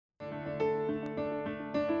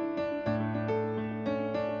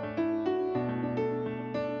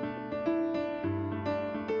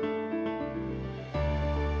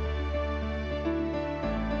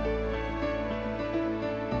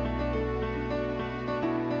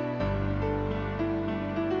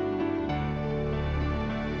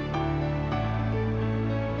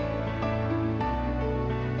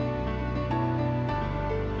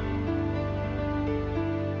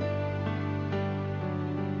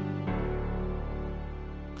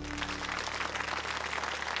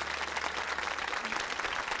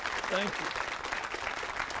Thank you.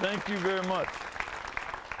 Thank you very much.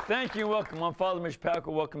 Thank you and welcome. I'm Father Mitch Pacwa.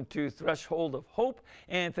 Welcome to Threshold of Hope.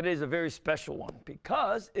 And today's a very special one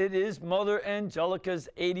because it is Mother Angelica's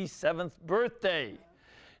 87th birthday.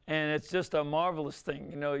 And it's just a marvelous thing.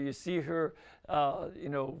 You know, you see her, you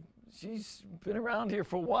know, she's been around here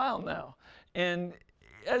for a while now. And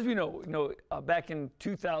as we know, back in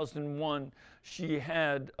 2001, she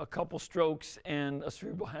had a couple strokes and a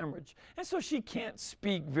cerebral hemorrhage. And so she can't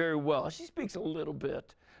speak very well. She speaks a little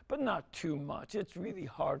bit, but not too much. It's really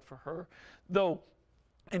hard for her. Though,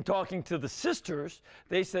 in talking to the sisters,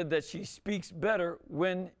 they said that she speaks better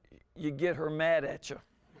when you get her mad at you.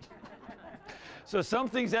 So some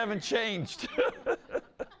things haven't changed.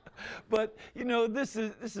 But, you know, this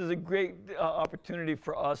is a great opportunity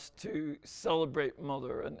for us to celebrate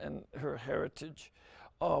Mother and her heritage.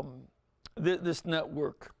 This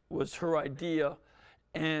network was her idea,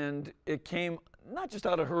 and it came not just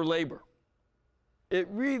out of her labor. It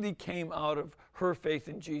really came out of her faith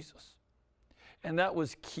in Jesus. And that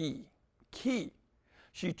was key. She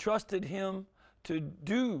trusted him to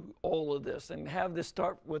do all of this and have this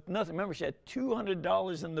start with nothing. Remember, she had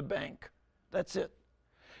 $200 in the bank. That's it.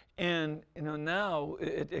 And you know, now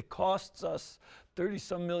it costs us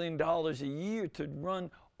 $30-some million a year to run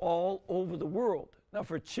all over the world. Now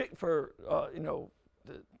for you know,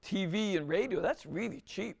 the TV and radio, that's really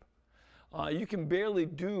cheap. You can barely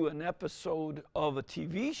do an episode of a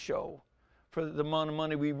TV show for the amount of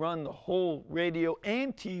money we run the whole radio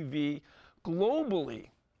and TV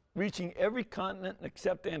globally, reaching every continent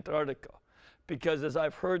except Antarctica, because as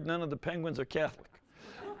I've heard, none of the penguins are Catholic.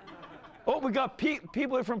 Oh, we got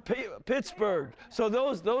people from Pittsburgh, so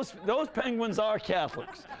those penguins are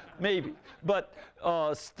Catholics, maybe, but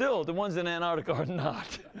still, the ones in Antarctica are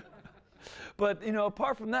not. But you know,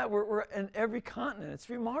 apart from that, we're in every continent.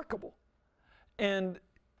 It's remarkable, and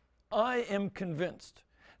I am convinced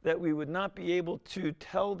that we would not be able to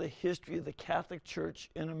tell the history of the Catholic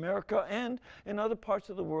Church in America and in other parts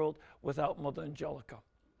of the world without Mother Angelica.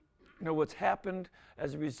 You know, what's happened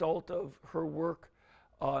as a result of her work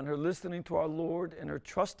and her listening to our Lord and her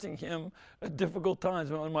trusting him at difficult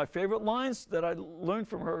times. One of my favorite lines that I learned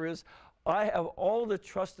from her is, "I have all the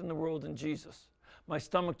trust in the world in Jesus. My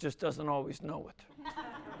stomach just doesn't always know it."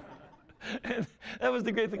 And that was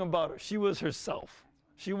the great thing about her. She was herself.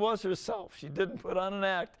 She was herself. She didn't put on an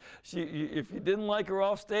act. If you didn't like her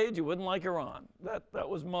off stage, you wouldn't like her on. That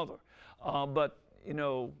was Mother. But, you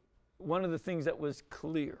know, one of the things that was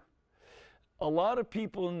clear, a lot of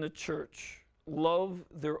people in the church love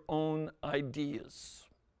their own ideas,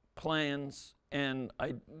 plans, and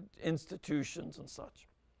institutions and such.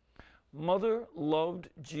 Mother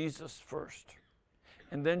loved Jesus first,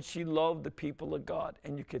 and then she loved the people of God,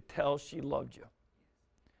 and you could tell she loved you.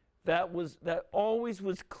 That always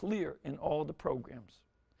was clear in all the programs,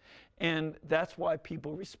 and that's why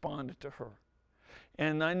people responded to her.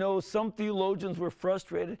 And I know some theologians were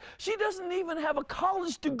frustrated. She doesn't even have a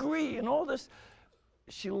college degree and all this.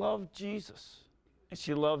 She loved Jesus, and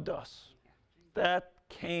she loved us. That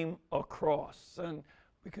came across, and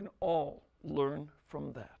we can all learn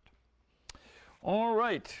from that. All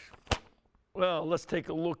right. Well, let's take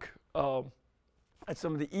a look at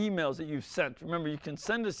some of the emails that you've sent. Remember, you can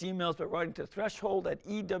send us emails by writing to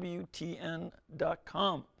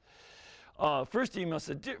threshold@EWTN.com. First email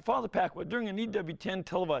said, "Dear Father Pacwa, during an EWTN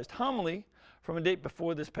televised homily from a date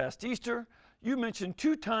before this past Easter, you mentioned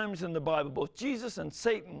 2 times in the Bible both Jesus and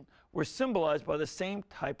Satan were symbolized by the same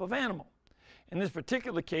type of animal. In this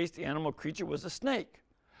particular case, the animal creature was a snake,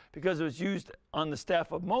 because it was used on the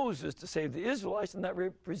staff of Moses to save the Israelites, and that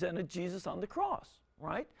represented Jesus on the cross,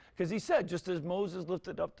 right? Because he said, just as Moses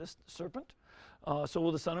lifted up this serpent, so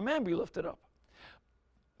will the Son of Man be lifted up.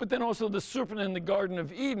 But then also the serpent in the Garden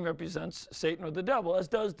of Eden represents Satan or the devil, as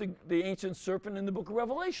does the ancient serpent in the book of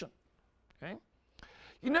Revelation. Okay?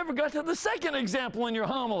 You never got to the second example in your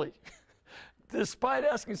homily. Despite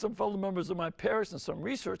asking some fellow members of my parish and some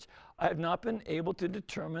research, I have not been able to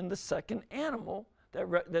determine the second animal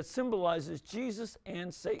that symbolizes Jesus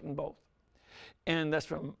and Satan both." And that's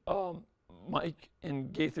from Mike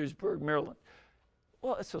in Gaithersburg, Maryland.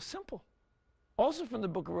 Well, it's so simple. Also from the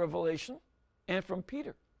book of Revelation and from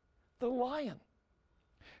Peter, the lion.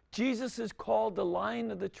 Jesus is called the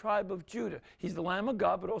Lion of the tribe of Judah. He's the Lamb of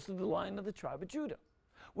God, but also the Lion of the tribe of Judah,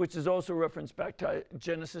 which is also referenced back to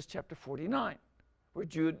Genesis chapter 49, where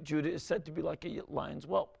Judah is said to be like a lion's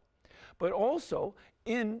whelp. But also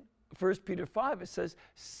in 1 Peter 5, it says,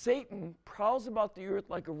 "Satan prowls about the earth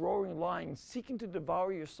like a roaring lion, seeking to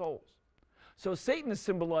devour your souls." So Satan is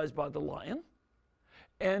symbolized by the lion,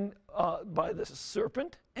 and by the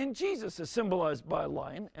serpent, and Jesus is symbolized by a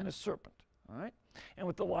lion and a serpent. All right? And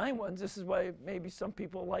with the lion ones, this is why maybe some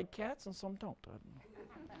people like cats and some don't. I don't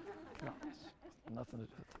know. No, it's nothing to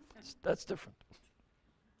do with it. That's different.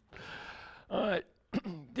 All right.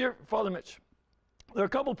 Dear Father Mitch, there are a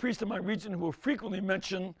couple of priests in my region who will frequently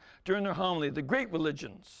mention during their homily the great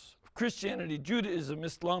religions of Christianity, Judaism,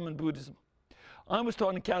 Islam, and Buddhism. I was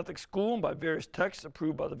taught in Catholic school and by various texts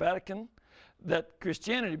approved by the Vatican that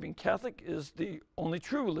Christianity, being Catholic, is the only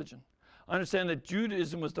true religion. I understand that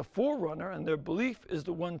Judaism was the forerunner and their belief is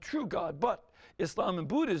the one true God, but Islam and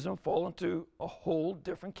Buddhism fall into a whole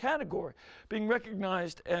different category. Being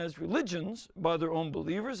recognized as religions by their own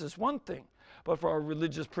believers is one thing, but for our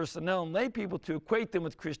religious personnel and lay people to equate them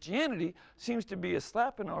with Christianity seems to be a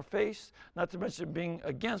slap in our face, not to mention being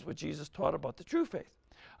against what Jesus taught about the true faith.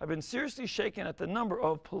 I've been seriously shaken at the number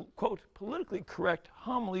of, quote, politically correct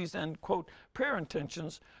homilies and, quote, prayer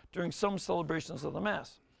intentions during some celebrations of the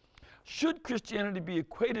Mass. Should Christianity be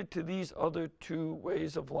equated to these other two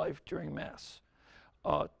ways of life during Mass?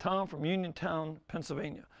 Tom from Uniontown,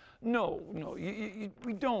 Pennsylvania. No,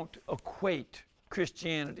 we don't equate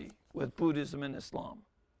Christianity with Buddhism and Islam.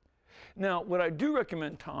 Now, what I do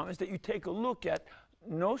recommend, Tom, is that you take a look at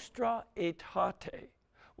Nostra Aetate,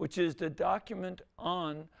 which is the document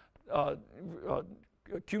on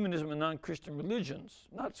ecumenism and non-Christian religions,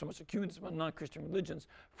 not so much ecumenism and non-Christian religions,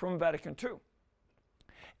 from Vatican II.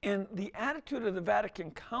 And the attitude of the Vatican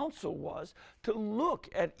Council was to look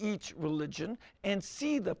at each religion and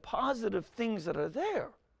see the positive things that are there.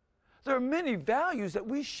 There are many values that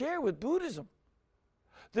we share with Buddhism.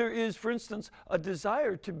 There is, for instance, a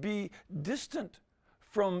desire to be distant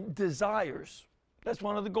from desires. That's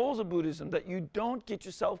one of the goals of Buddhism, that you don't get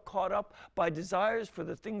yourself caught up by desires for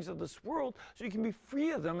the things of this world, so you can be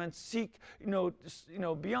free of them and seek,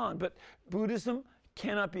 beyond. But Buddhism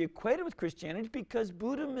cannot be equated with Christianity because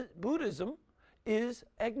Buddhism is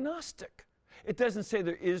agnostic. It doesn't say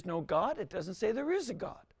there is no God. It doesn't say there is a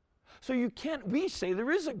God. So we say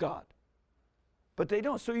there is a God, but they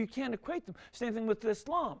don't. So you can't equate them. Same thing with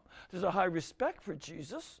Islam. There's a high respect for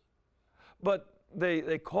Jesus, but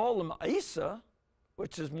they call him Isa,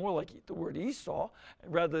 which is more like the word Esau,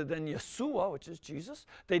 rather than Yeshua, which is Jesus.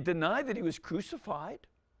 They deny that he was crucified.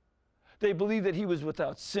 They believe that he was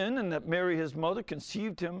without sin and that Mary, his mother,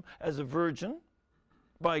 conceived him as a virgin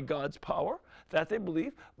by God's power. That they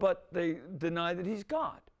believe, but they deny that he's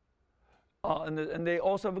God. And they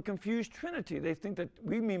also have a confused Trinity. They think that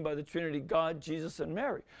we mean by the Trinity God, Jesus, and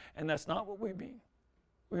Mary. And that's not what we mean.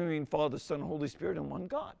 We mean Father, Son, and Holy Spirit in one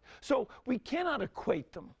God. So we cannot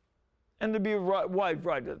equate them. And there'd be a wide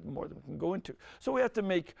variety of more than we can go into. So we have to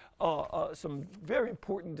make some very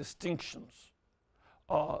important distinctions.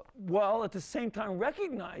 While at the same time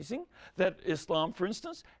recognizing that Islam, for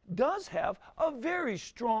instance, does have a very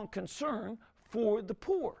strong concern for the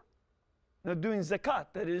poor. Now, doing zakat,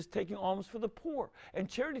 that is taking alms for the poor, and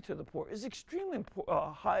charity to the poor, is extremely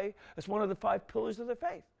high. It's one of the 5 pillars of the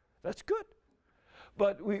faith. That's good.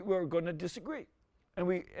 But we're going to disagree.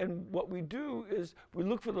 And what we do is we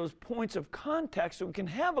look for those points of contact so we can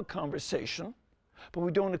have a conversation, but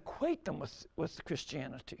we don't equate them with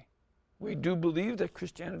Christianity. We do believe that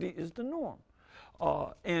Christianity is the norm.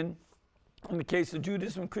 And in the case of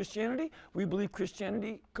Judaism and Christianity, we believe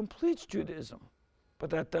Christianity completes Judaism. But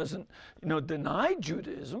that doesn't, deny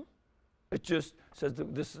Judaism. It just says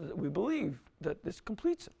that we believe that this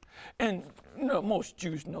completes it. And most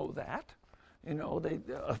Jews know that.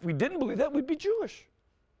 If we didn't believe that, we'd be Jewish.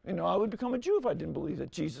 I would become a Jew if I didn't believe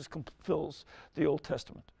that Jesus fulfills the Old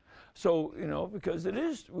Testament. So, because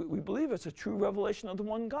we believe it's a true revelation of the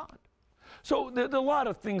one God. So there are a lot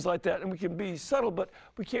of things like that, and we can be subtle, but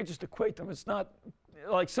we can't just equate them. It's not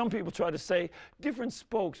like some people try to say, different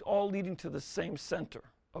spokes all leading to the same center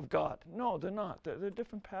of God. No, they're not. They're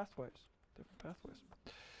different pathways.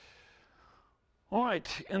 All right,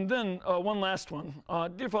 and then one last one.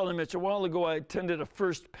 Dear Father Mitch, a while ago I attended a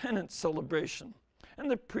first penance celebration, and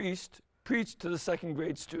the priest preached to the second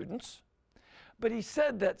grade students, but he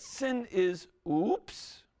said that sin is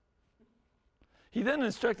oops. He then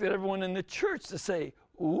instructed everyone in the church to say,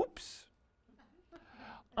 oops.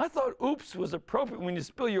 I thought oops was appropriate when you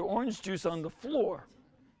spill your orange juice on the floor.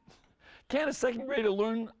 Can a second grader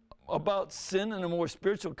learn about sin in a more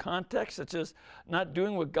spiritual context, such as not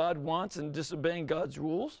doing what God wants and disobeying God's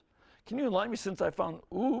rules? Can you enlighten me, since I found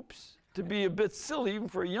oops to be a bit silly even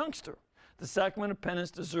for a youngster? The sacrament of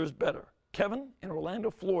penance deserves better. Kevin in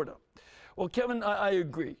Orlando, Florida. Well, Kevin, I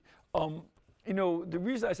agree. The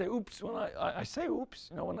reason I say oops when I say oops,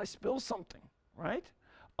 when I spill something, right?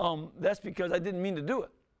 That's because I didn't mean to do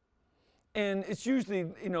it. And it's usually,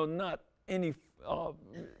 not any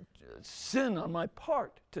sin on my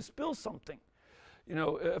part to spill something.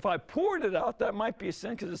 If I poured it out, that might be a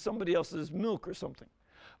sin because it's somebody else's milk or something.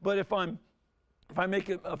 But if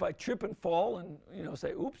I trip and fall and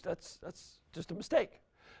say, oops, that's just a mistake.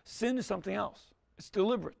 Sin is something else. It's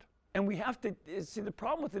deliberate. And we have to see, the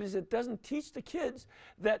problem with it is it doesn't teach the kids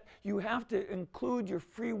that you have to include your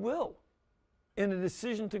free will in a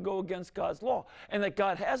decision to go against God's law, and that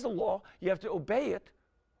God has a law, you have to obey it,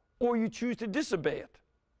 or you choose to disobey it.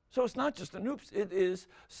 So it's not just an oops, it is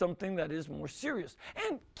something that is more serious.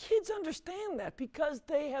 And kids understand that because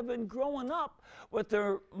they have been growing up with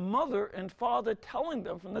their mother and father telling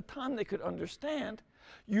them from the time they could understand,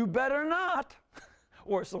 you better not,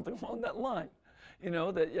 or something along that line.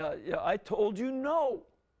 I told you no.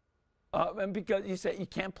 And because you say you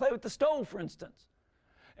can't play with the stove, for instance.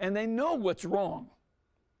 And they know what's wrong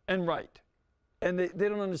and right. And they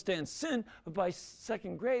don't understand sin, but by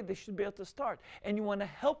second grade, they should be able to start. And you want to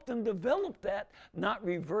help them develop that, not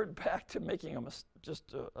revert back to making them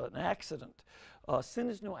just an accident. Sin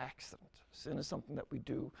is no accident. Sin is something that we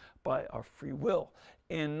do by our free will,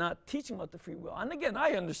 and not teaching about the free will. And again,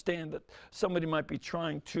 I understand that somebody might be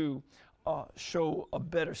trying to show a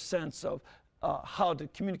better sense of how to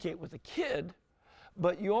communicate with a kid,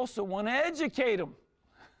 but you also want to educate them.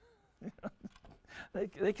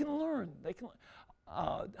 They can learn.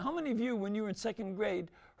 How many of you, when you were in second grade,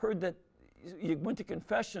 heard that you went to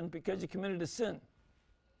confession because you committed a sin?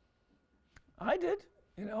 I did.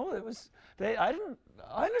 I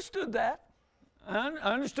understood that. I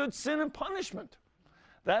understood sin and punishment.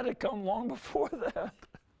 That had come long before that.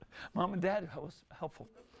 Mom and Dad, that was helpful.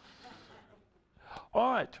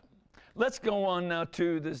 All right, let's go on now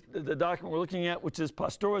to the document we're looking at, which is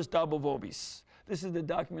Pastores Dabo Vobis. This is the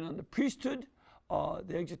document on the priesthood,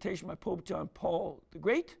 the exhortation by Pope John Paul the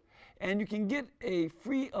Great. And you can get a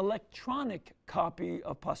free electronic copy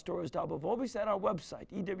of Pastores Dabo Vobis at our website,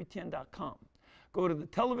 EWTN.com. Go to the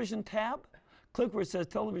television tab, click where it says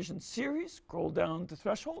television series, scroll down to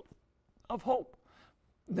Threshold of Hope.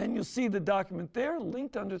 Then you'll see the document there,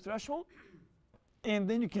 linked under Threshold. And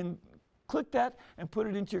then you can click that and put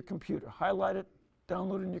it into your computer. Highlight it,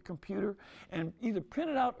 download it in your computer, and either print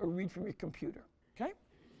it out or read from your computer. Okay?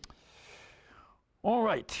 All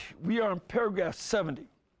right, we are on paragraph 70.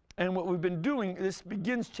 And what we've been doing, this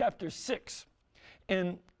begins chapter 6.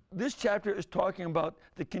 And this chapter is talking about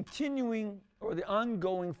the continuing or the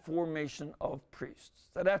ongoing formation of priests.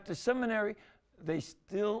 That after seminary, they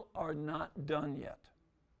still are not done yet.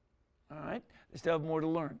 All right? They still have more to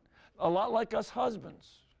learn. A lot like us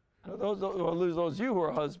husbands. Those of you who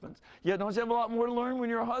are husbands. Yeah, don't you have a lot more to learn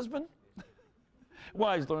when you're a husband?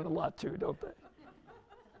 Wives learn a lot too, don't they?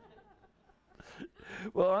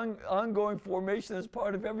 Well, ongoing formation is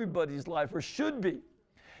part of everybody's life, or should be.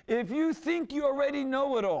 If you think you already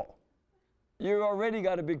know it all, you already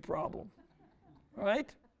got a big problem, right?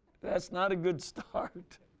 That's not a good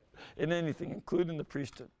start in anything, including the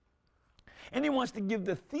priesthood. And he wants to give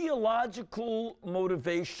the theological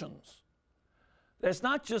motivations. That's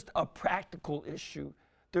not just a practical issue.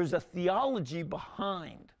 There's a theology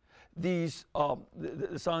behind these,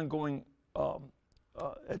 this ongoing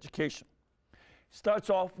education. Starts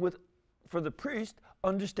off with, for the priest,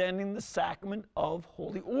 understanding the sacrament of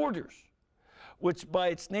holy orders, which by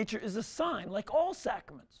its nature is a sign, like all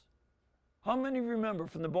sacraments. How many of you remember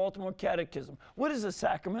from the Baltimore Catechism? What is a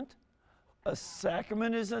sacrament? A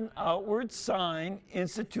sacrament is an outward sign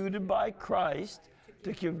instituted by Christ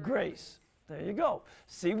to give grace. There you go.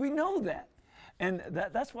 See, we know that. And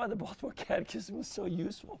that's why the Baltimore Catechism is so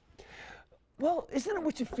useful. Well, isn't it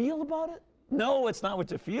what you feel about it? No, it's not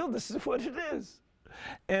what you feel. This is what it is.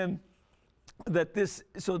 And that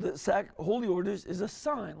so the Holy Orders is a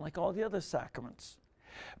sign, like all the other sacraments.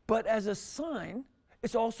 But as a sign,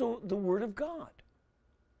 it's also the Word of God.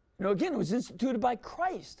 Again, it was instituted by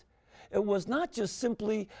Christ. It was not just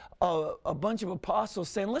simply a bunch of apostles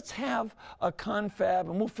saying, let's have a confab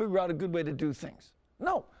and we'll figure out a good way to do things.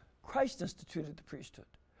 No, Christ instituted the priesthood.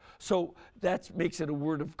 So that makes it a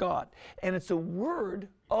word of God. And it's a word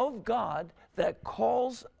of God that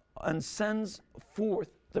calls and sends forth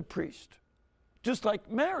the priest. Just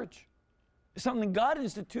like marriage. It's something God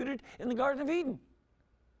instituted in the Garden of Eden.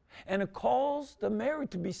 And it calls the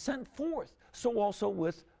married to be sent forth. So also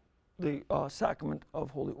with the sacrament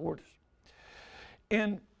of holy orders.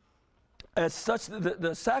 And as such,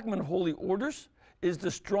 the sacrament of holy orders is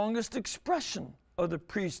the strongest expression of the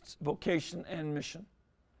priest's vocation and mission.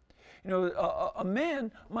 A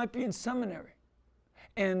man might be in seminary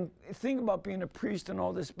and think about being a priest and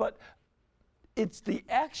all this, but it's the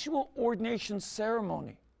actual ordination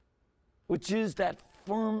ceremony which is that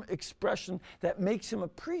firm expression that makes him a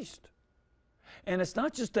priest. And it's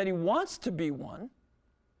not just that he wants to be one.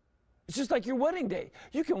 It's just like your wedding day.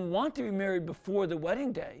 You can want to be married before the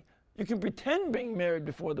wedding day. You can pretend being married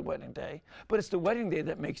before the wedding day, but it's the wedding day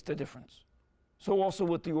that makes the difference. So also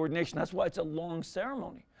with the ordination, that's why it's a long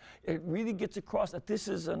ceremony. It really gets across that this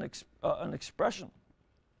is an expression.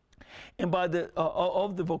 And by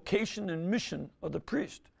of the vocation and mission of the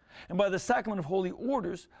priest. And by the sacrament of holy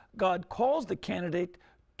orders, God calls the candidate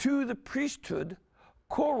to the priesthood,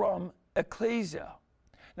 coram ecclesia.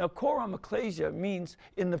 Now, coram ecclesia means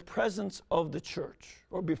in the presence of the church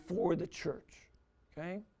or before the church,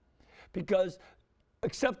 okay? Because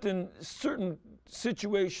except in certain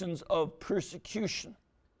situations of persecution.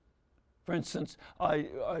 For instance, I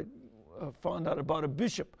found out about a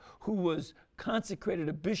bishop who was consecrated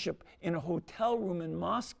a bishop in a hotel room in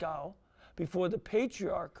Moscow before the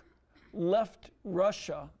patriarch left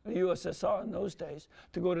Russia, the USSR in those days,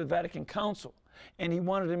 to go to the Vatican Council. And he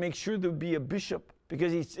wanted to make sure there would be a bishop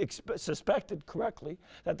because he suspected correctly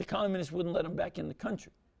that the communists wouldn't let him back in the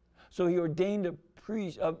country. So he ordained a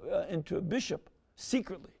priest into a bishop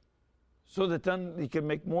secretly so that then he could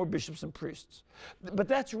make more bishops and priests. But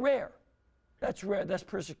that's rare. That's rare. That's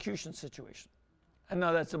persecution situation. And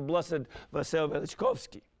now that's a blessed Vasil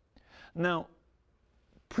Velichkovsky. Now,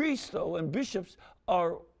 priests, though, and bishops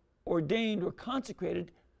are ordained or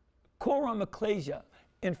consecrated coram ecclesia,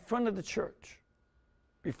 in front of the church,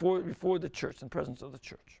 before the church, in presence of the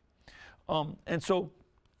church. And so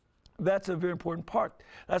that's a very important part.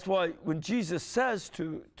 That's why when Jesus says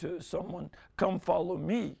to someone, come follow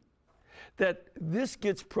me, that this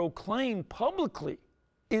gets proclaimed publicly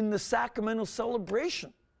in the sacramental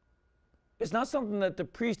celebration. It's not something that the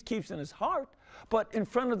priest keeps in his heart, but in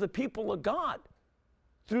front of the people of God,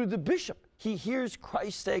 through the bishop, he hears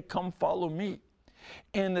Christ say, come follow me.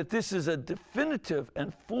 And that this is a definitive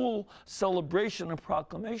and full celebration and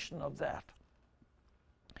proclamation of that.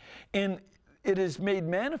 And it is made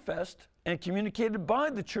manifest and communicated by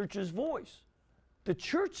the church's voice. The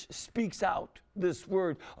church speaks out this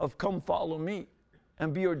word of come follow me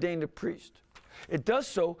and be ordained a priest. It does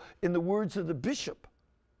so in the words of the bishop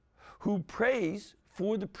who prays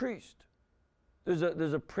for the priest.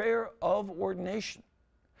 There's a prayer of ordination.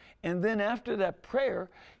 And then after that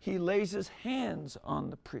prayer, he lays his hands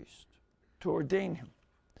on the priest to ordain him.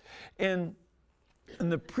 And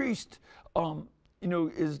the priest,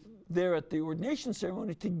 is there at the ordination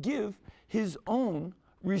ceremony to give his own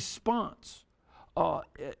response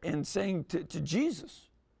and saying to Jesus,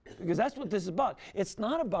 because that's what this is about. It's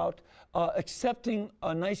not about accepting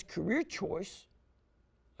a nice career choice.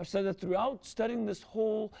 I've said that throughout studying this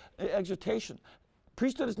whole exhortation.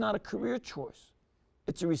 Priesthood is not a career choice.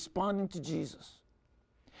 It's a responding to Jesus.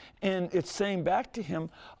 And it's saying back to him,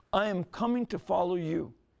 I am coming to follow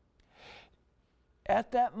you.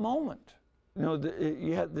 At that moment,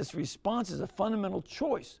 you have this response is a fundamental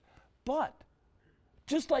choice. But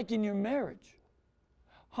just like in your marriage,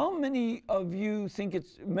 how many of you think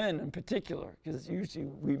it's, men in particular, because it's usually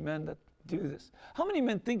we men that do this, how many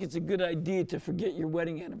men think it's a good idea to forget your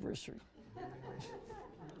wedding anniversary?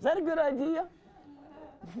 Is that a good idea?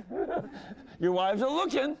 Your wives are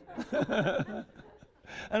looking.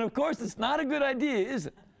 And of course, it's not a good idea, is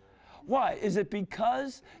it? Why? Is it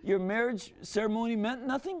because your marriage ceremony meant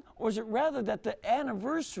nothing? Or is it rather that the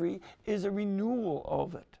anniversary is a renewal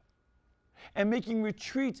of it? And making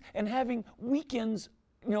retreats and having weekends,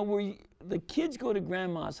 where the kids go to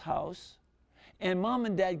grandma's house and mom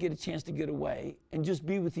and dad get a chance to get away and just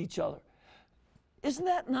be with each other. Isn't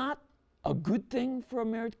that not a good thing for a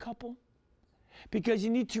married couple? Because you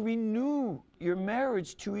need to renew your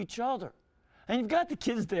marriage to each other. And you've got the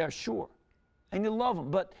kids there, sure, and you love them,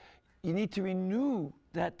 but you need to renew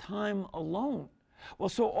that time alone. Well,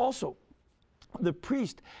 so also, the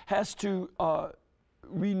priest has to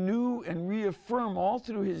renew and reaffirm all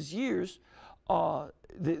through his years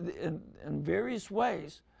in various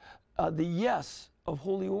ways the yes of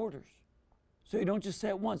holy orders. So you don't just say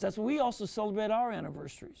it once. That's why we also celebrate our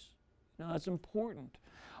anniversaries. That's important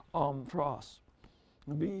for us.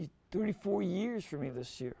 It'll be 34 years for me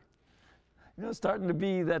this year. It's starting to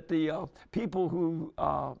be that the people who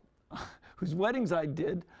whose weddings I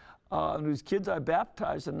did and whose kids I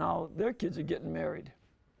baptized, and now their kids are getting married.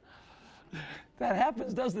 That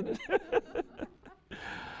happens, doesn't it?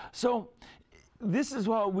 So this is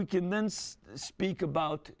what we can then speak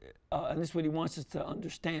about, and this is what he wants us to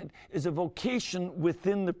understand, is a vocation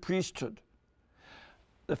within the priesthood.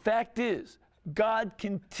 The fact is, God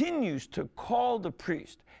continues to call the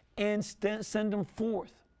priest and send him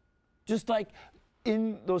forth. Just like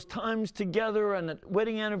in those times together and at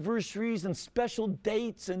wedding anniversaries and special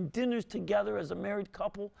dates and dinners together as a married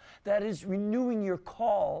couple, that is renewing your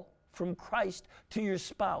call from Christ to your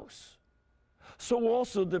spouse. So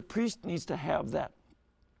also the priest needs to have that.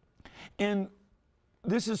 And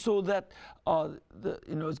this is so that,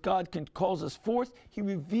 as God calls us forth, he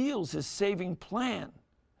reveals his saving plan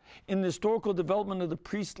in the historical development of the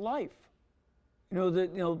priest's life.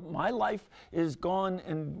 My life is gone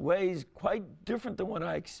in ways quite different than what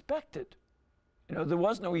I expected. There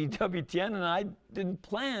was no EWTN, and I didn't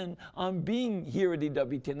plan on being here at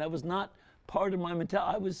EWTN. That was not part of my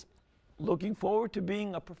mentality. I was looking forward to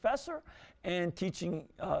being a professor and teaching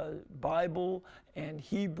Bible and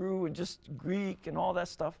Hebrew and just Greek and all that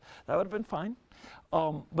stuff. That would have been fine.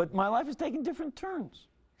 But my life is taking different turns.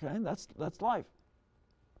 Okay, that's life.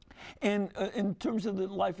 And in terms of the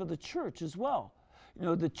life of the church as well.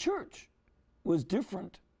 The church was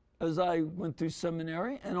different as I went through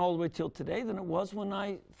seminary and all the way till today than it was when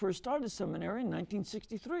I first started seminary in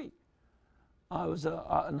 1963. I was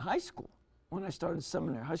in high school when I started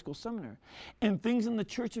seminary, high school seminary. And things in the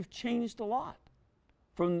church have changed a lot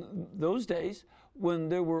from those days when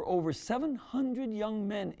there were over 700 young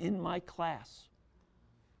men in my class.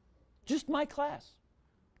 Just my class,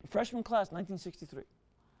 the freshman class, 1963.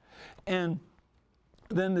 And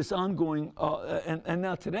then this ongoing, and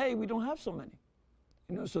now today we don't have so many.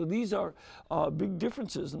 So these are big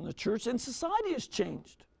differences in the church, and society has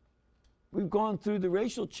changed. We've gone through the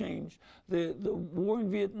racial change, the war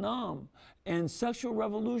in Vietnam, and sexual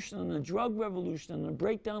revolution, and the drug revolution, and the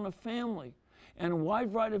breakdown of family, and a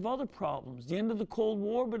wide variety of other problems. The end of the Cold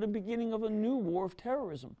War, but the beginning of a new war of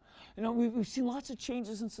terrorism. We've seen lots of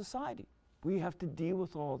changes in society. We have to deal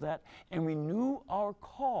with all that and renew our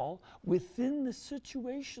call within the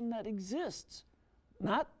situation that exists.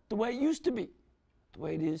 Not the way it used to be, the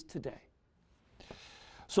way it is today.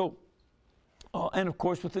 So, and of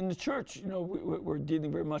course within the church, we're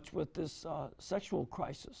dealing very much with this sexual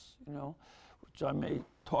crisis, which I may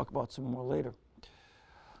talk about some more later.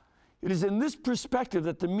 It is in this perspective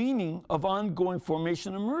that the meaning of ongoing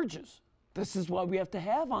formation emerges. This is why we have to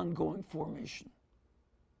have ongoing formation.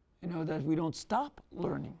 That we don't stop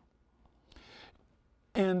learning.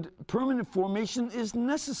 And permanent formation is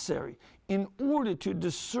necessary in order to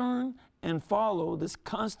discern and follow this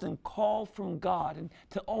constant call from God and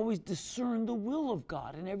to always discern the will of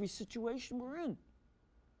God in every situation we're in.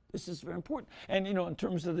 This is very important. And, in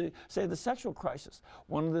terms of the sexual crisis,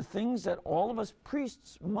 one of the things that all of us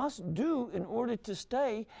priests must do in order to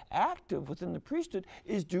stay active within the priesthood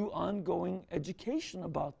is do ongoing education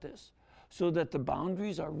about this, so that the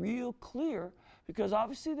boundaries are real clear, because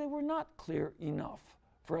obviously they were not clear enough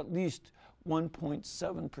for at least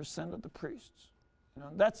 1.7% of the priests.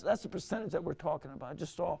 That's the percentage that we're talking about. I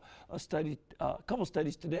just saw a study, a couple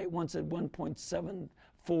studies today. One said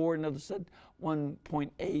 1.74, another said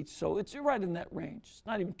 1.8. So it's right in that range. It's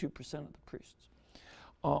not even 2% of the priests.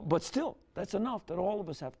 But still, that's enough that all of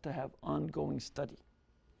us have to have ongoing study,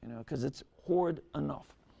 because it's horrid enough.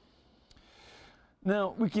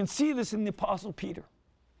 Now, we can see this in the Apostle Peter,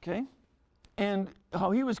 okay? And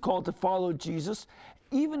how he was called to follow Jesus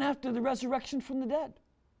even after the resurrection from the dead.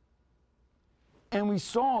 And we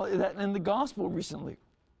saw that in the gospel recently,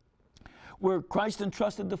 where Christ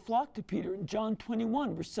entrusted the flock to Peter in John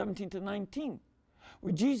 21, verse 17 to 19,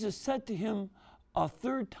 where Jesus said to him a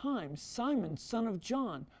third time, "Simon, son of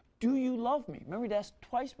John, do you love me?" Remember, he'd asked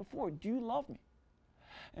twice before, "Do you love me?"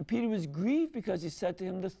 And Peter was grieved because he said to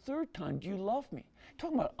him the third time, "Do you love me?"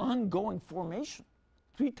 Talking about ongoing formation.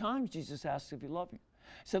 3 times Jesus asked if he loved him.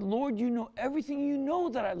 He said, "Lord, you know everything. You know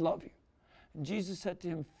that I love you." And Jesus said to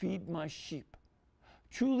him, "Feed my sheep.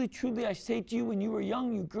 Truly, truly, I say to you, when you were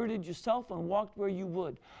young, you girded yourself and walked where you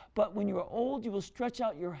would. But when you are old, you will stretch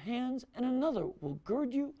out your hands, and another will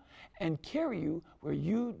gird you and carry you where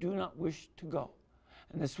you do not wish to go."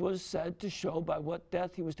 And this was said to show by what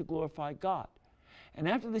death he was to glorify God. And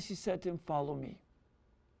after this he said to him, "Follow me."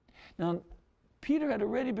 Now, Peter had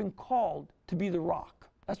already been called to be the rock.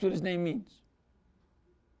 That's what his name means.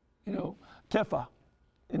 Kepha.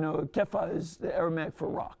 Kepha is the Aramaic for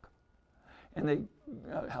rock. And they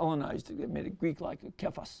Hellenized it, they made it Greek-like,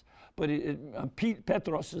 Kephas. But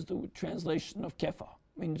Petros is the translation of Kepha.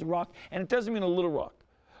 It means rock. And it doesn't mean a little rock.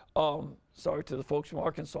 Sorry to the folks from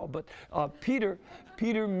Arkansas, but Peter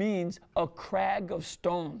means a crag of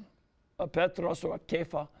stone. A Petros or a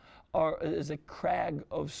Kepha is a crag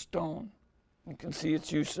of stone. You can see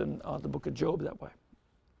its use in the book of Job that way.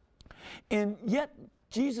 And yet,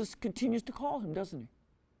 Jesus continues to call him, doesn't he?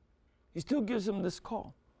 He still gives him this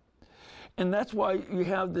call. And that's why you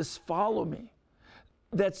have this follow me.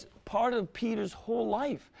 that's part of Peter's whole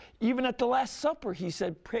life. Even at the Last Supper, he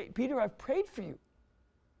said, Peter, I've prayed for you,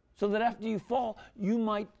 so that after you fall, you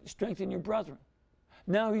might strengthen your brethren.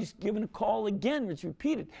 Now he's given a call again, it's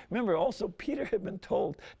repeated. Remember, also, Peter had been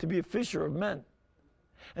told to be a fisher of men.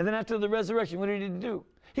 And then after the resurrection, what did he do?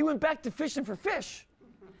 He went back to fishing for fish.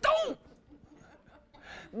 Don't!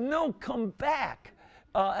 No, come back.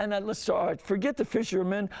 Let's forget the fisher of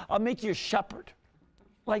men. I'll make you a shepherd.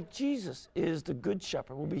 Like Jesus is the good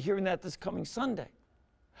shepherd. We'll be hearing that this coming Sunday.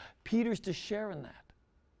 Peter's to share in that.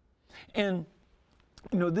 And,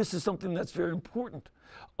 you know, this is something that's very important,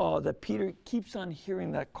 that Peter keeps on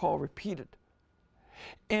hearing that call repeated.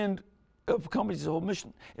 And accompanies the whole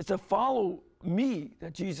mission. It's to follow me,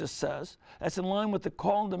 that Jesus says. That's in line with the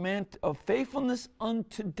call and demand of faithfulness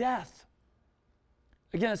unto death.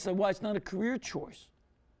 Again, that's why it's not a career choice.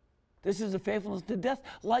 This is a faithfulness to death,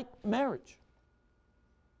 like marriage.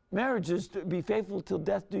 Marriage is to be faithful till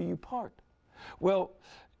death do you part. Well,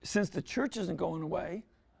 since the church isn't going away,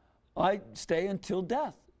 I stay until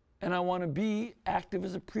death. And I want to be active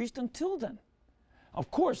as a priest until then.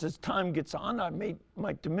 Of course, as time gets on, I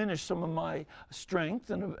might diminish some of my strength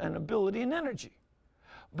and ability and energy.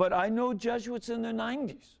 But I know Jesuits in their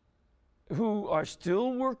 90s who are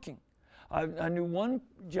still working. I knew one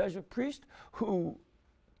Jesuit priest who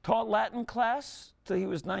taught Latin class till he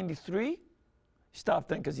was 93. He stopped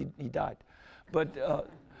then because he died.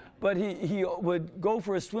 But he would go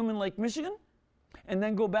for a swim in Lake Michigan and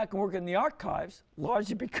then go back and work in the archives,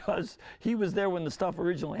 largely because he was there when the stuff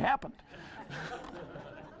originally happened.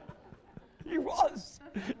 He was.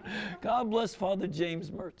 God bless Father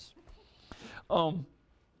James Mertz.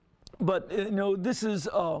 But you know, this is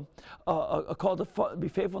a call to be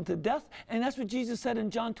faithful unto death, and that's what Jesus said in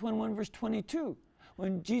John 21, verse 22.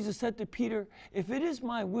 When Jesus said to Peter, if it is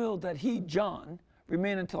my will that he, John,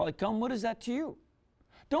 remain until I come, what is that to you?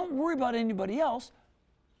 Don't worry about anybody else.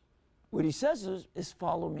 What he says is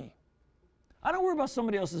follow me. I don't worry about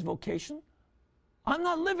somebody else's vocation. I'm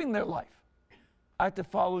not living their life. I have to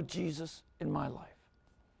follow Jesus in my life.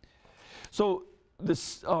 So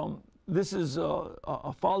this is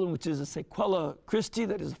a following which is a sequela Christi,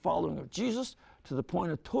 that is a following of Jesus, to the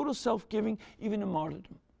point of total self-giving, even in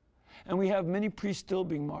martyrdom. And we have many priests still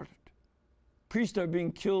being martyred. Priests are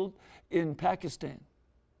being killed in Pakistan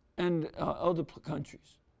and other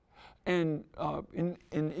countries. And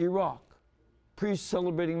in Iraq, priests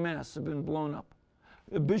celebrating Mass have been blown up.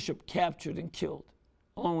 A bishop captured and killed,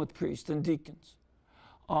 along with priests and deacons.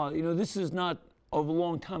 You know, this is not of a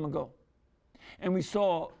long time ago. And we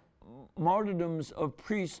saw martyrdoms of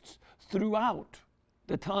priests throughout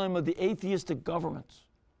the time of the atheistic governments,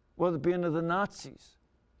 whether it be under the Nazis.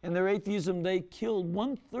 In their atheism, they killed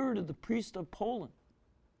 1/3 of the priests of Poland.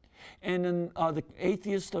 And in the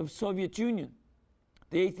atheists of Soviet Union,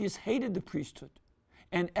 the atheists hated the priesthood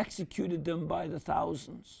and executed them by the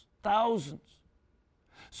thousands. Thousands.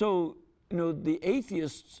 So, you know, the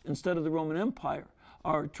atheists, instead of the Roman Empire,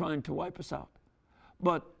 are trying to wipe us out.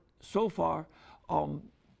 But so far,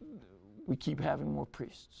 we keep having more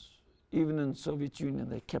priests. Even in the Soviet Union,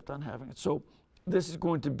 they kept on having it. So this is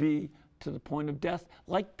going to be to the point of death,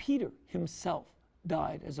 like Peter himself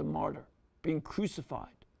died as a martyr, being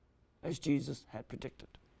crucified, as Jesus had predicted.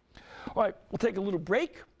 All right, we'll take a little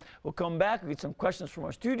break. We'll come back, we'll get some questions from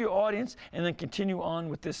our studio audience, and then continue on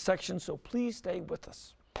with this section, so please stay with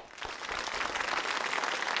us.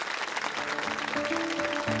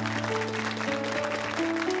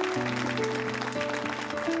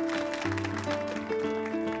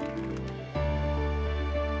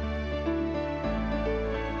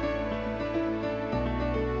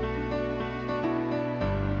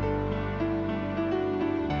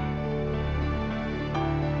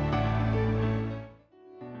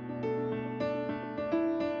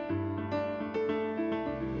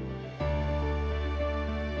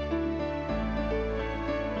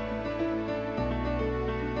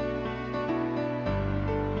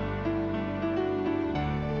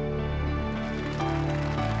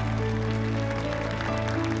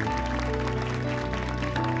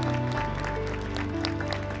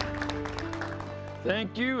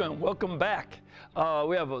 Thank you and welcome back.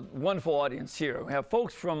 We have a wonderful audience here. We have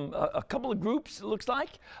folks from a couple of groups, it looks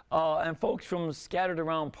like, and folks from scattered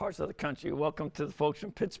around parts of the country. Welcome to the folks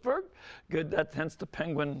from Pittsburgh. Good, that's hence the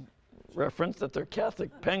Penguin reference, that they're Catholic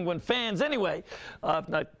Penguin fans anyway, if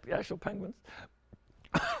not actual Penguins.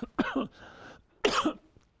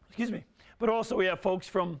 Excuse me. But also we have folks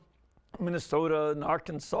from Minnesota and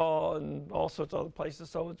Arkansas and all sorts of other places,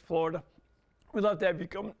 so it's Florida. We'd love to have you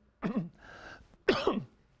come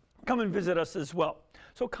and visit us as well.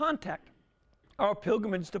 So contact our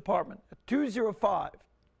pilgrimage department at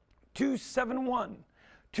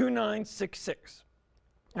 205-271-2966.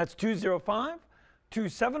 That's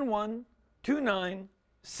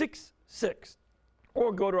 205-271-2966.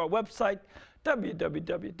 Or go to our website,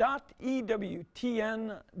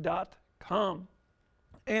 www.ewtn.com.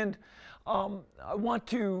 And I want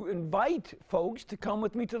to invite folks to come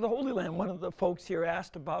with me to the Holy Land. One of the folks here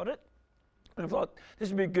asked about it. And I thought this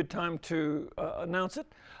would be a good time to announce it.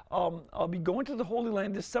 I'll be going to the Holy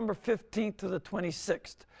Land December 15th to the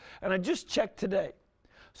 26th. And I just checked today.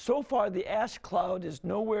 So far, the ash cloud is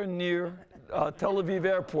nowhere near Tel Aviv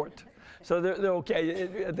Airport. So they're okay.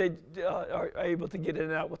 They are able to get in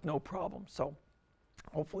and out with no problem. So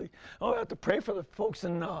hopefully, I have to pray for the folks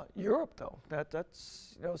in Europe, though.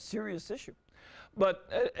 That's a serious issue. But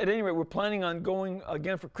at any rate, we're planning on going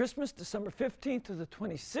again for Christmas, December 15th to the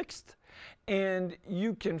 26th. And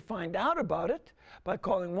you can find out about it by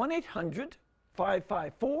calling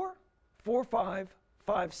 1-800-554-4556.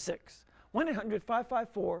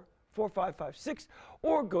 1-800-554-4556.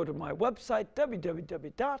 Or go to my website,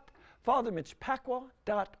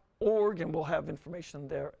 www.fathermitchpacwa.org, and we'll have information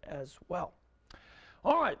there as well.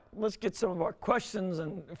 All right, let's get some of our questions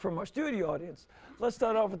from our studio audience. Let's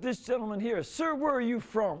start off with this gentleman here. Sir, where are you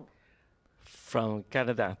from? From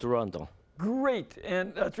Canada, Toronto. Great,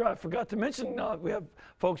 and that's right, I forgot to mention, we have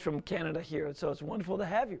folks from Canada here, so it's wonderful to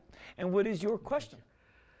have you. And what is your question?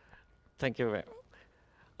 Thank you very much.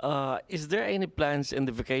 Is there any plans in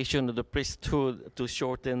the vocation of the priesthood to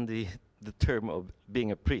shorten the term of being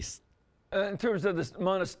a priest? In terms of the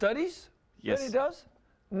amount of studies Yes. that he does?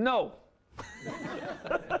 No.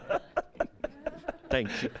 Thank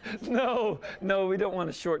you. No, we don't want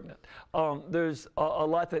to shorten it. There's a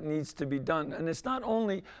lot that needs to be done. And it's not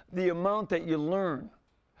only the amount that you learn,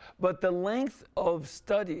 but the length of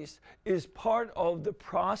studies is part of the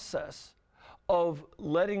process of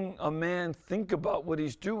letting a man think about what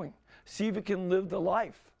he's doing, see if he can live the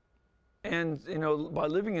life. And, by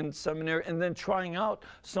living in seminary and then trying out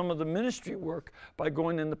some of the ministry work by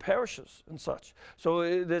going in the parishes and such. So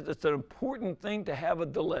it's an important thing to have a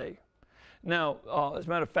delay. Now, as a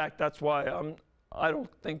matter of fact, that's why I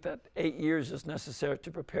don't think that 8 years is necessary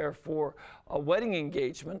to prepare for a wedding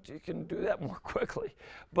engagement. You can do that more quickly.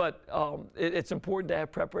 But it's important to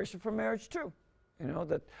have preparation for marriage too.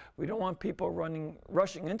 That we don't want people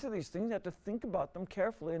rushing into these things. You have to think about them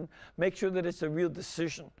carefully and make sure that it's a real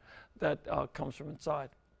decision that comes from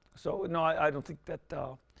inside. So, no, I don't think that we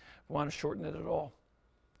want to shorten it at all.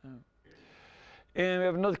 Yeah. And we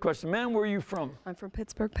have another question. Ma'am, where are you from? I'm from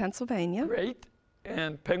Pittsburgh, Pennsylvania. Great.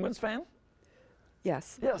 And Penguins fan?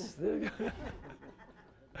 Yes. Yes. There you go.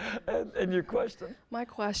 and your question? My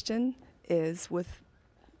question is, with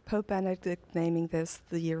Pope Benedict naming this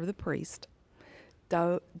the Year of the Priest,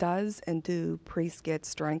 do priests get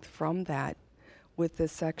strength from that with the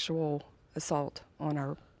sexual assault on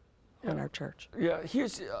our church? Yeah,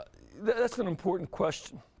 that's an important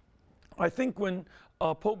question. I think when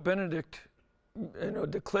Pope Benedict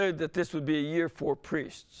declared that this would be a year for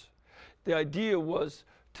priests, the idea was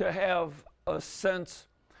to have a sense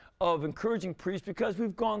of encouraging priests because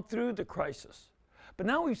we've gone through the crisis. But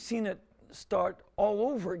now we've seen it start all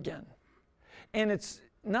over again. And it's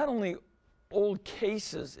not only old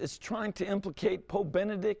cases, it's trying to implicate Pope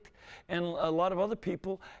Benedict and a lot of other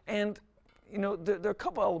people. And, there are a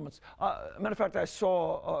couple elements. Matter of fact, I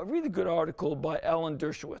saw a really good article by Alan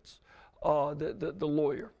Dershowitz, the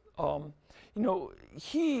lawyer.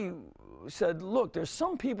 He said, look, there's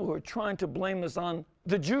some people who are trying to blame this on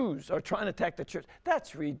the Jews or trying to attack the church.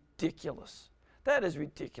 That's ridiculous. That is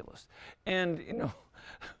ridiculous. And,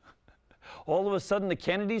 all of a sudden the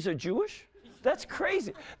Kennedys are Jewish? That's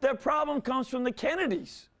crazy. The problem comes from the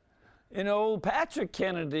Kennedys. Patrick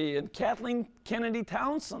Kennedy and Kathleen Kennedy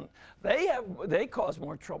Townsend, they cause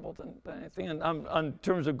more trouble than anything. And in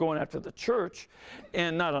terms of going after the church,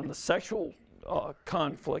 and not on the sexual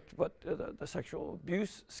conflict, but the sexual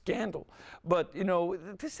abuse scandal. But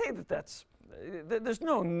to say there's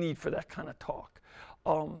no need for that kind of talk.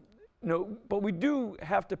 But we do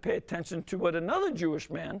have to pay attention to what another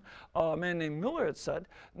Jewish man, a man named Miller, had said,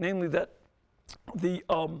 namely that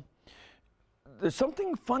there's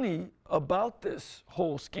something funny about this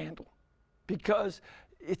whole scandal, because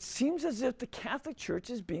it seems as if the Catholic Church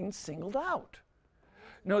is being singled out.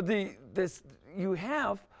 You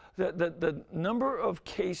have the number of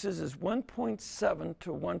cases is 1.7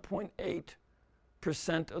 to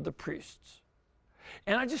 1.8% of the priests.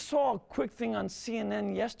 And I just saw a quick thing on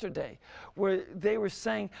CNN yesterday where they were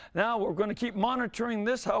saying, now we're going to keep monitoring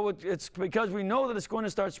this, how it's because we know that it's going to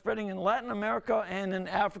start spreading in Latin America and in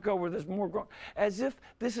Africa where there's more growing, as if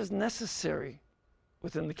this is necessary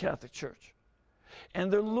within the Catholic Church.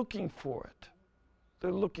 And they're looking for it.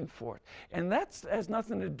 They're looking for it. And that has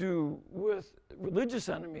nothing to do with religious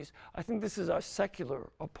enemies. I think this is our secular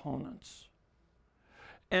opponents.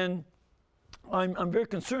 And I'm very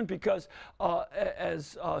concerned because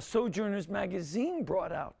as Sojourners magazine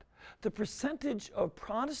brought out, the percentage of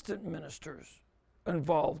Protestant ministers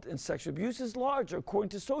involved in sexual abuse is larger, according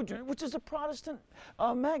to Sojourner, which is a Protestant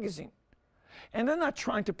magazine. And they're not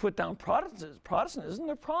trying to put down Protestantism,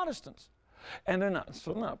 they're Protestants. And they're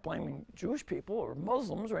not blaming Jewish people or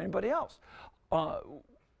Muslims or anybody else.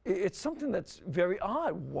 It's something that's very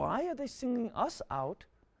odd. Why are they singling us out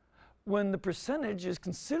when the percentage is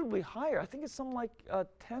considerably higher? I think it's something like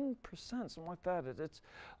 10%, something like that. It's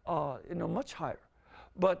much higher.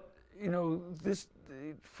 But this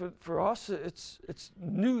for us, it's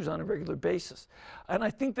news on a regular basis, and I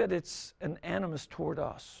think that it's an animus toward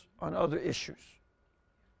us on other issues.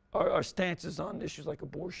 Our stances on issues like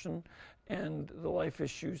abortion and the life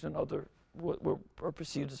issues and other what are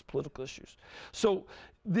perceived as political issues. So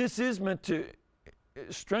this is meant to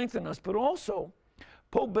strengthen us, but also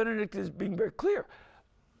Pope Benedict is being very clear.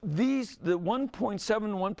 The 1.7,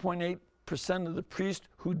 1.8% of the priests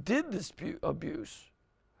who did this abuse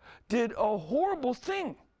did a horrible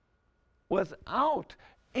thing without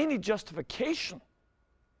any justification.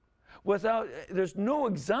 There's no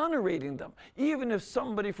exonerating them. Even if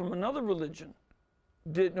somebody from another religion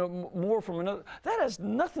did more from another, that has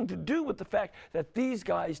nothing to do with the fact that these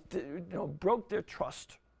guys broke their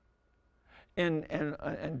trust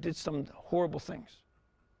and did some horrible things.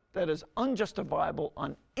 That is unjustifiable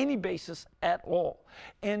on any basis at all.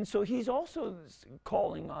 And so he's also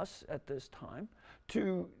calling us at this time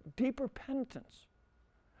to deeper penitence,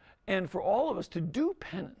 and for all of us to do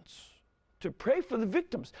penance, to pray for the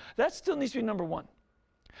victims. That still needs to be number one.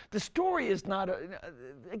 The story is not,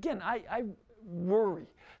 again, I worry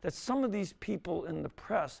that some of these people in the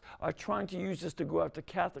press are trying to use this to go after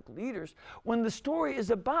Catholic leaders when the story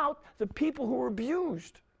is about the people who were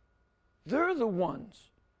abused. They're the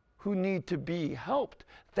ones who need to be helped.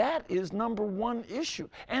 That is number one issue,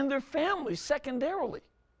 and their families secondarily.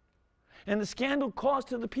 And the scandal caused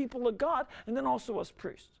to the people of God, and then also us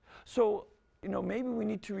priests. So, maybe we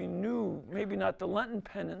need to renew, maybe not the Lenten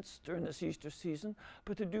penance during this Easter season,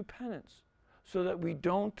 but to do penance so that we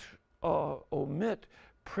don't omit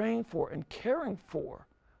praying for and caring for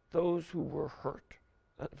those who were hurt.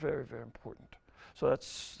 That's very, very important. So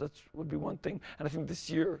that's would be one thing. And I think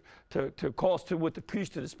this year to call us to what the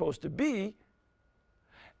priesthood is supposed to be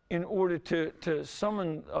in order to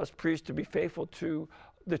summon us priests to be faithful to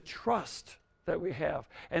the trust that we have,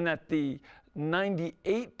 and that the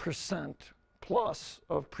 98% plus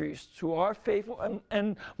of priests who are faithful,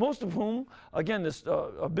 and most of whom, again, a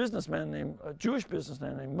Jewish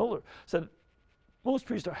businessman named Miller said, most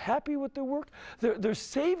priests are happy with their work. They're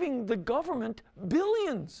saving the government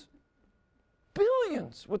billions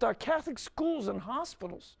with our Catholic schools and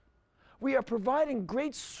hospitals. We are providing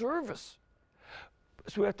great service.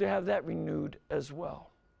 So we have to have that renewed as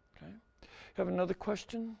well. Okay. You have another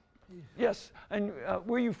question? Yes. And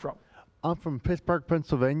where are you from? I'm from Pittsburgh,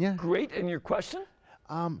 Pennsylvania. Great. And your question?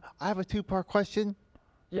 I have a two-part question.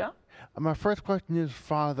 Yeah. My first question is,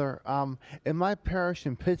 Father, in my parish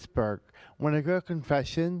in Pittsburgh, when I go to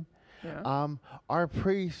confession, our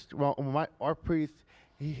priest,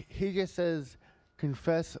 he just says,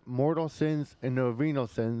 confess mortal sins and no venial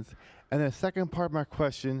sins. And the second part of my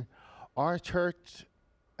question, our church,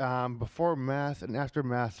 before Mass and after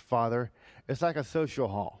Mass, Father, it's like a social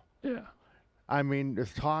hall. Yeah. I mean,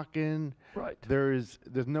 there's talking. Right. There's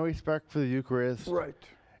no respect for the Eucharist. Right.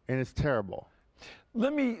 And it's terrible.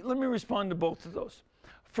 Let me respond to both of those.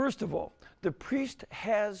 First of all, the priest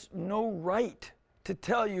has no right to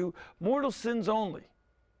tell you mortal sins only.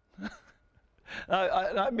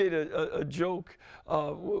 I made a joke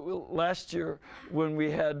last year when we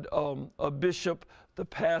had a bishop, the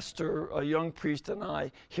pastor, a young priest, and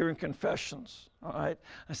I hearing confessions. All right,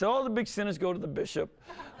 I said all the big sinners go to the bishop,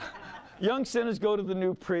 young sinners go to the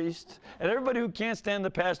new priest, and everybody who can't stand the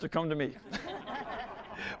pastor come to me.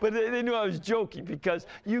 But they knew I was joking, because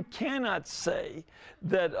you cannot say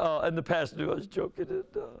that, and the pastor knew I was joking.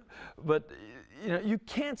 But you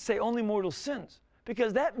can't say only mortal sins,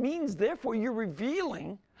 because that means, therefore, you're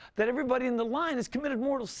revealing that everybody in the line has committed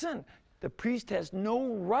mortal sin. The priest has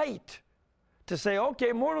no right to say,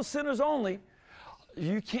 okay, mortal sinners only.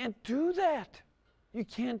 You can't do that. You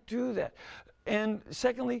can't do that. And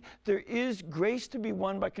secondly, there is grace to be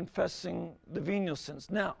won by confessing the venial sins.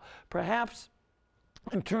 Now, perhaps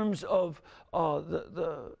in terms of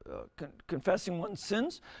confessing one's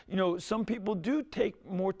sins, you know, some people do take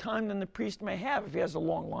more time than the priest may have. If he has a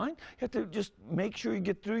long line, you have to just make sure you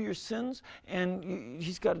get through your sins, and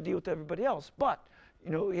he's got to deal with everybody else. But,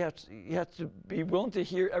 you know, you have to be willing to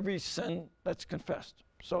hear every sin that's confessed.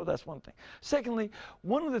 So that's one thing. Secondly,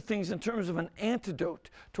 one of the things in terms of an antidote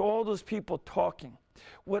to all those people talking,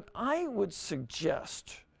 what I would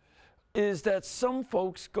suggest is that some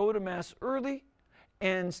folks go to Mass early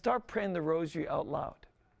and start praying the rosary out loud.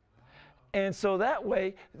 And so that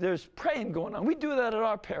way, there's praying going on. We do that at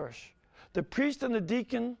our parish. The priest and the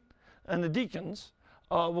deacon and the deacons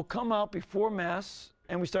will come out before Mass,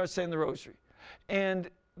 and we start saying the rosary. And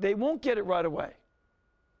they won't get it right away.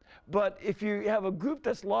 But if you have a group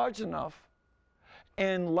that's large enough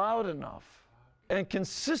and loud enough and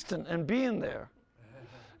consistent and being there,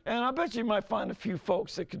 and I bet you might find a few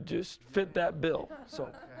folks that could just fit that bill. So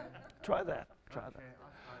try that. Try that.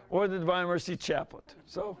 Or the Divine Mercy Chaplet.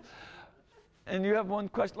 So, and you have one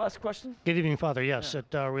question, last question? Good evening, Father. Yes, it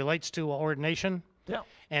relates to ordination. Yeah.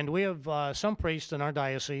 And we have some priests in our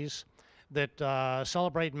diocese that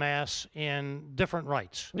celebrate Mass in different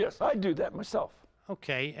rites. Yes, I do that myself.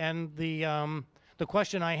 Okay, and the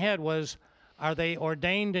question I had was, are they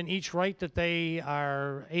ordained in each rite that they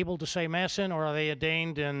are able to say Mass in, or are they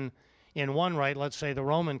ordained in one rite, let's say the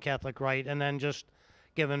Roman Catholic rite, and then just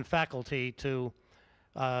given faculty to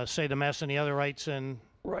say the Mass in the other rites? And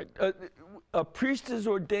right. A priest is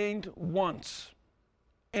ordained once,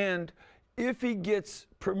 and if he gets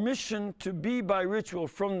permission to be by ritual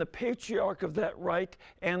from the patriarch of that rite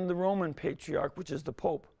and the Roman patriarch, which is the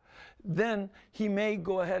Pope, then he may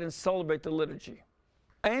go ahead and celebrate the liturgy.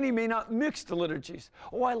 And he may not mix the liturgies.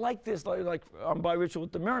 Oh, I like this, like I'm by ritual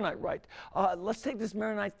with the Maronite rite. Let's take this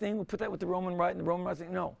Maronite thing, we'll put that with the Roman rite and the Roman rite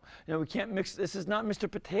thing. No, you know, we can't mix. This is not Mr.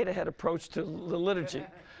 Potato Head approach to the liturgy.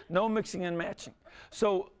 No mixing and matching.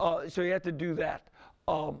 So you have to do that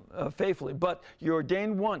faithfully. But you're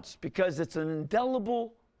ordained once because it's an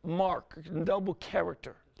indelible mark, an indelible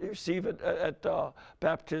character. You receive it at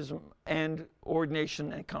baptism and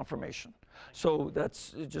ordination and confirmation. So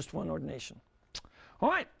that's just one ordination. All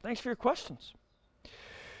right, thanks for your questions.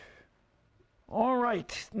 All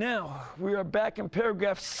right, now we are back in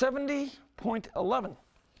paragraph 70.11,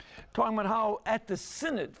 talking about how at the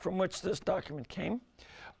synod from which this document came,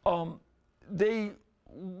 they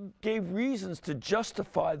gave reasons to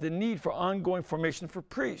justify the need for ongoing formation for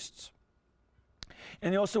priests.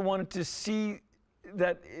 And they also wanted to see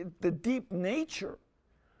that the deep nature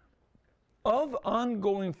of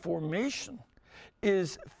ongoing formation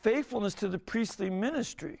is faithfulness to the priestly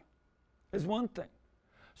ministry is one thing.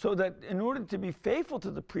 So that in order to be faithful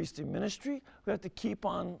to the priestly ministry, we have to keep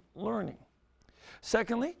on learning.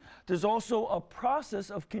 Secondly, there's also a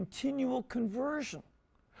process of continual conversion.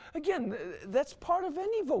 Again, that's part of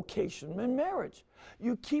any vocation in marriage.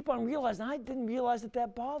 You keep on realizing, I didn't realize that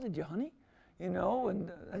that bothered you, honey. You know,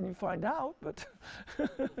 and you find out, but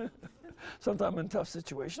sometimes in a tough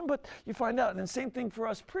situation, but you find out. And the same thing for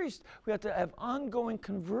us priests. We have to have ongoing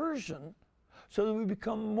conversion so that we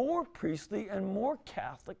become more priestly and more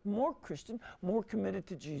Catholic, more Christian, more committed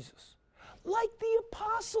to Jesus. Like the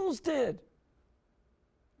apostles did.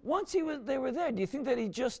 Once they were there, do you think that he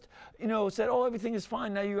just, you know, said, oh, everything is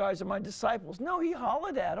fine, now you guys are my disciples? No, he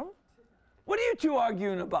hollered at them. What are you two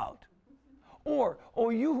arguing about? Or,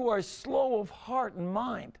 you who are slow of heart and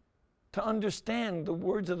mind to understand the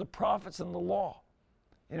words of the prophets and the law,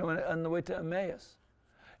 you know, on the way to Emmaus.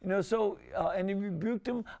 You know, so, and he rebuked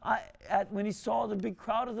them when he saw the big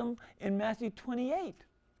crowd of them in Matthew 28,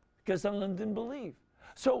 because some of them didn't believe.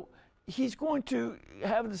 So he's going to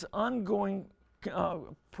have this ongoing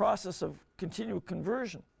process of continual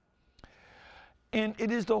conversion. And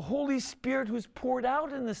it is the Holy Spirit who's poured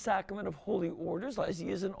out in the sacrament of holy orders, as he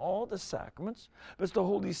is in all the sacraments. But it's the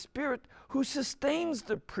Holy Spirit who sustains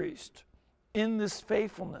the priest in this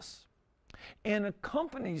faithfulness and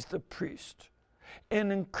accompanies the priest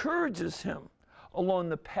and encourages him along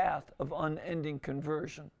the path of unending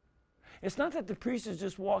conversion. It's not that the priest is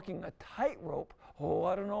just walking a tightrope. Oh,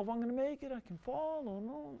 I don't know if I'm going to make it. I can fall. Oh,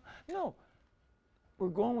 no. You know, we're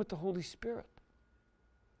going with the Holy Spirit.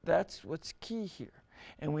 That's what's key here.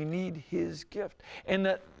 And we need his gift. And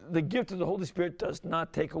that the gift of the Holy Spirit does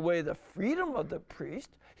not take away the freedom of the priest.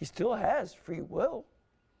 He still has free will.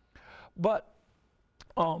 But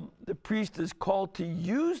the priest is called to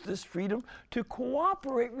use this freedom to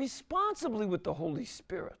cooperate responsibly with the Holy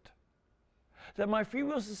Spirit. That my free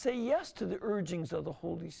will is to say yes to the urgings of the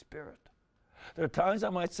Holy Spirit. There are times I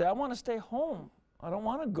might say, I want to stay home. I don't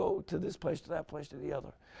want to go to this place, to that place, to the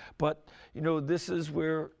other. But, you know, this is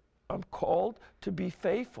where I'm called to be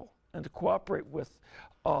faithful and to cooperate with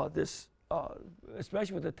this,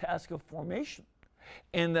 especially with the task of formation.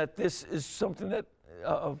 And that this is something that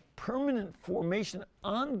of permanent formation,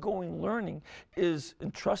 ongoing learning is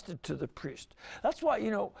entrusted to the priest. That's why,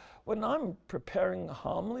 when I'm preparing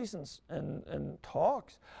homilies and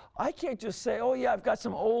talks, I can't just say, oh yeah, I've got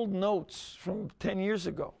some old notes from 10 years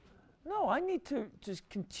ago. No, I need to just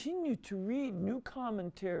continue to read new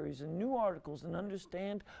commentaries and new articles and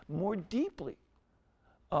understand more deeply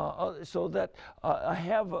so that I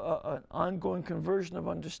have an ongoing conversion of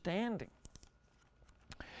understanding.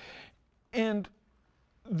 And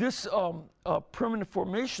this permanent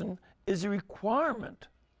formation is a requirement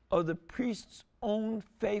of the priest's own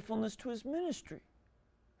faithfulness to his ministry.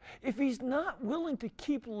 If he's not willing to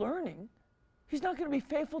keep learning, he's not going to be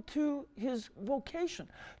faithful to his vocation.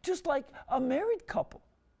 Just like a married couple.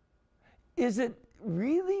 Is it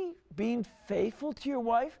really being faithful to your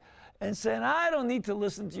wife and saying, I don't need to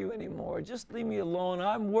listen to you anymore. Just leave me alone.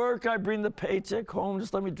 I'm work. I bring the paycheck home.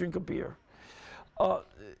 Just let me drink a beer.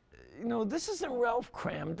 This isn't Ralph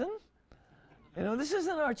Cramden. This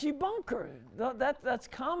isn't Archie Bunker. That's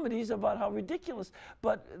comedies about how ridiculous.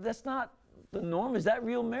 But that's not the norm. Is that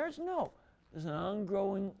real marriage? No. There's an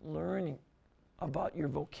ongoing learning about your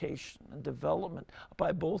vocation and development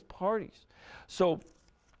by both parties. So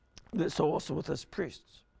also with us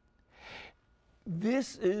priests.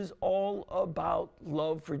 This is all about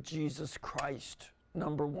love for Jesus Christ,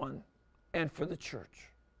 number one, and for the church.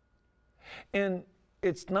 And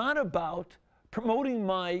it's not about promoting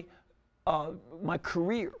my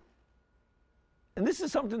career. And this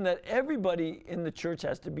is something that everybody in the church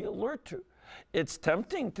has to be alert to. It's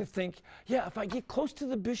tempting to think, yeah, if I get close to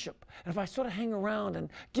the bishop, and if I sort of hang around and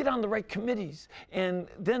get on the right committees, and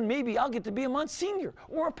then maybe I'll get to be a Monsignor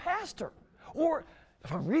or a pastor. Or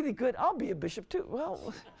if I'm really good, I'll be a bishop too.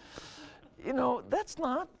 Well, that's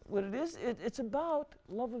not what it is. It's about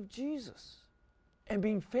love of Jesus and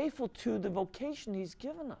being faithful to the vocation he's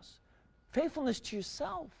given us. Faithfulness to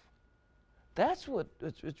yourself. That's what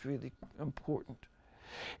it's really important.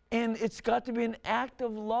 And it's got to be an act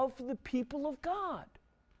of love for the people of God.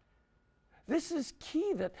 This is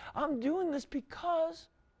key, that I'm doing this because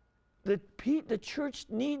the church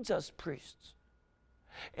needs us priests.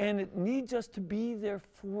 And it needs us to be there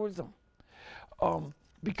for them.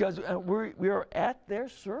 Because we are at their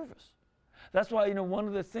service. That's why, one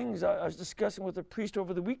of the things I was discussing with a priest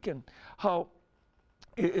over the weekend, how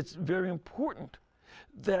it's very important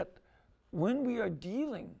that when we are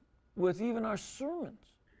dealing with even our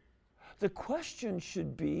sermons, the question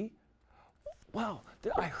should be, wow,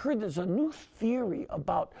 I heard there's a new theory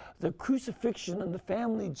about the crucifixion and the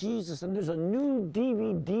family of Jesus, and there's a new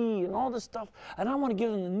DVD and all this stuff, and I want to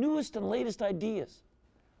give them the newest and latest ideas.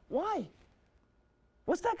 Why?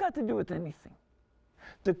 What's that got to do with anything?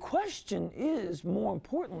 The question is, more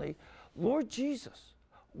importantly, Lord Jesus,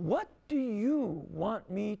 what do you want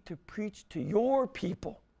me to preach to your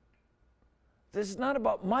people? This is not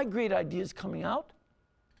about my great ideas coming out.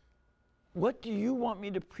 What do you want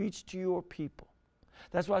me to preach to your people?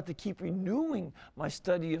 That's why I have to keep renewing my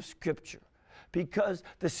study of Scripture. Because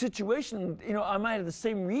the situation, I might have the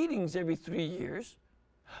same readings every 3 years,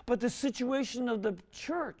 but the situation of the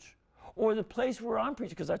church or the place where I'm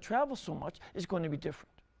preaching, because I travel so much, is going to be different.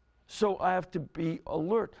 So I have to be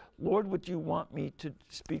alert. Lord, what do you want me to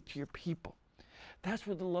speak to your people? That's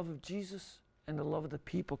where the love of Jesus and the love of the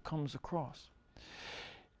people comes across.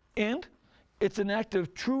 And it's an act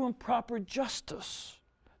of true and proper justice.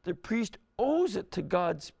 The priest owes it to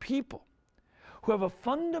God's people, who have a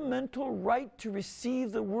fundamental right to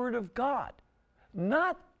receive the word of God,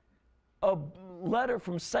 not a letter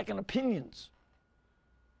from second opinions.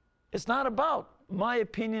 It's not about my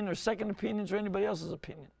opinion or second opinions or anybody else's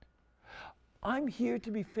opinion. I'm here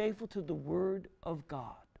to be faithful to the word of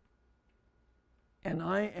God. And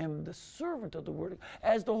I am the servant of the word,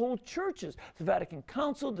 as the whole church is. The Vatican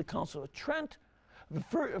Council, the Council of Trent,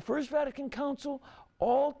 the First Vatican Council,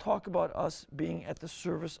 all talk about us being at the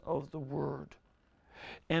service of the word.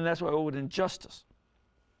 And that's why I owe it in justice.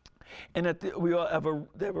 And that they have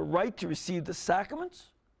a right to receive the sacraments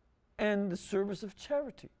and the service of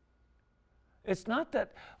charity. It's not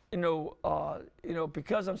that,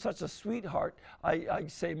 because I'm such a sweetheart, I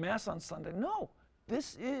say Mass on Sunday. No.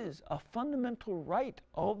 This is a fundamental right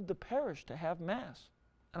of the parish to have Mass.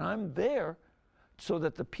 And I'm there so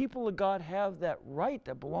that the people of God have that right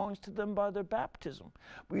that belongs to them by their baptism.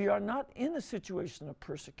 We are not in a situation of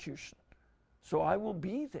persecution. So I will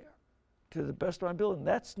be there to the best of my ability. And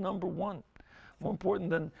that's number one. More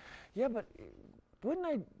important than, yeah, but wouldn't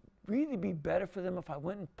I really be better for them if I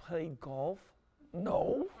went and played golf?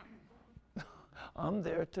 No. I'm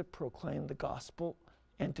there to proclaim the gospel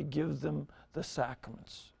and to give them the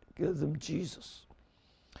sacraments, give them Jesus.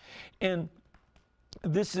 And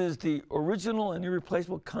this is the original and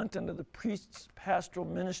irreplaceable content of the priest's pastoral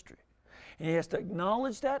ministry. And he has to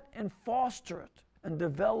acknowledge that and foster it and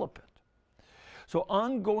develop it. So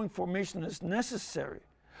ongoing formation is necessary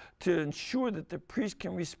to ensure that the priest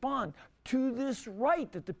can respond to this right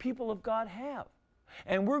that the people of God have.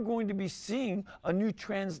 And we're going to be seeing a new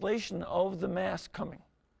translation of the Mass coming.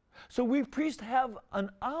 So we priests have an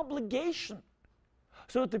obligation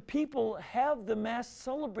so that the people have the Mass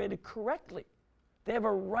celebrated correctly. They have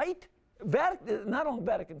a right, not only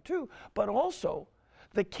Vatican II, but also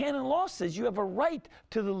the canon law says you have a right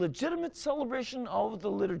to the legitimate celebration of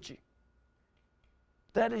the liturgy.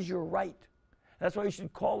 That is your right. That's why you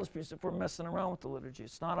should call us priests if we're messing around with the liturgy.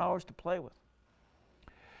 It's not ours to play with.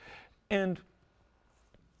 And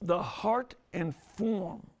the heart and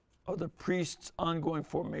form of the priest's ongoing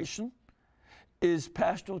formation is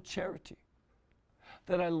pastoral charity.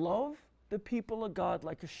 That I love the people of God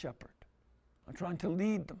like a shepherd. I'm trying to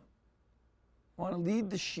lead them. I want to lead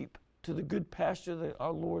the sheep to the good pasture that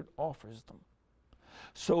our Lord offers them.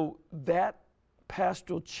 So that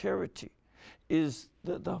pastoral charity is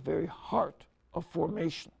the very heart of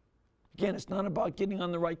formation. Again, it's not about getting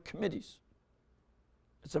on the right committees.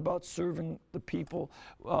 It's about serving the people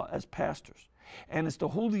as pastors. And it's the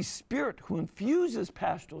Holy Spirit who infuses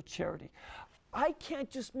pastoral charity. I can't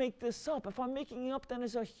just make this up. If I'm making it up, then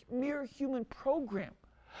it's a mere human program.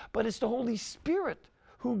 But it's the Holy Spirit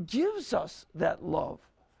who gives us that love,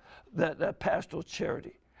 that pastoral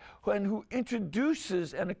charity, and who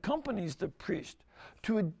introduces and accompanies the priest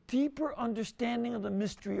to a deeper understanding of the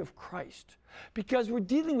mystery of Christ. Because we're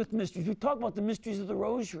dealing with mysteries. We talk about the mysteries of the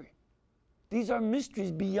Rosary. These are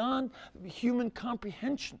mysteries beyond human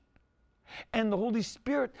comprehension. And the Holy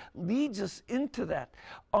Spirit leads us into that,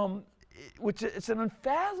 which it's an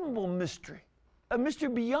unfathomable mystery, a mystery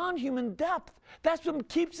beyond human depth. That's what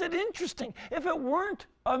keeps it interesting. If it weren't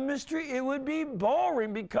a mystery, it would be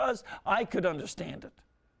boring because I could understand it.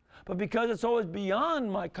 But because it's always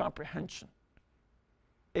beyond my comprehension,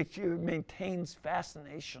 it maintains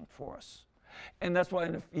fascination for us. And that's why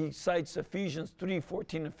he cites Ephesians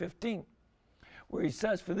 3:14 and 15, where he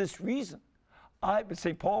says, for this reason,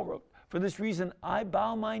 St. Paul wrote, for this reason I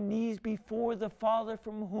bow my knees before the Father,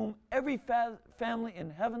 from whom every family in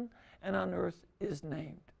heaven and on earth is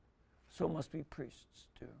named. So must we priests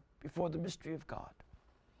do, before the mystery of God.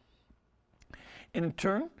 And in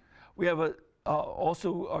turn, we have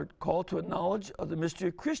also are called to a knowledge of the mystery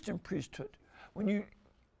of Christian priesthood.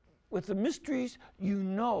 With the mysteries, you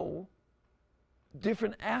know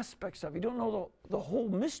different aspects of it. You don't know the whole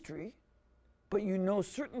mystery, but you know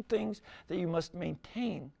certain things that you must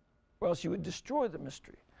maintain, or else you would destroy the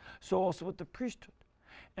mystery. So also with the priesthood.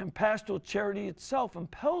 And pastoral charity itself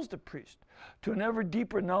impels the priest to an ever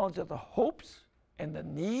deeper knowledge of the hopes and the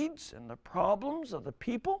needs and the problems of the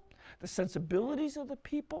people, the sensibilities of the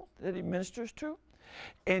people that he ministers to.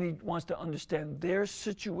 And he wants to understand their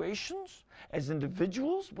situations as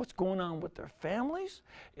individuals, what's going on with their families,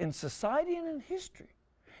 in society and in history.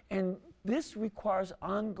 And this requires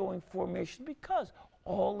ongoing formation because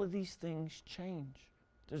all of these things change.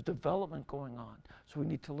 There's development going on, so we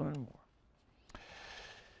need to learn more.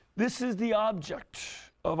 This is the object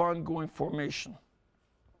of ongoing formation,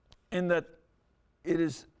 in that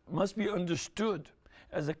it must be understood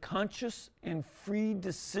as a conscious and free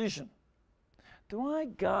decision. Do I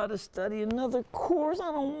gotta study another course?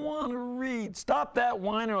 I don't want to read. Stop that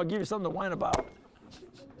whining, or I'll give you something to whine about.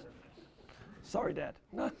 Sorry, Dad.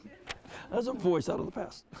 That's a voice out of the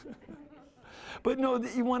past. But no,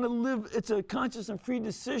 you want to live, it's a conscious and free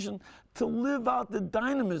decision to live out the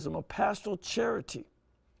dynamism of pastoral charity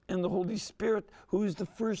and the Holy Spirit, who is the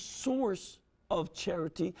first source of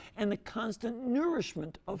charity and the constant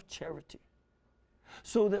nourishment of charity.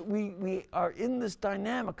 So that we are in this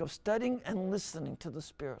dynamic of studying and listening to the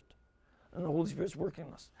Spirit. And the Holy Spirit's working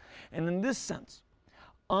in us. And in this sense,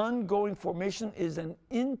 ongoing formation is an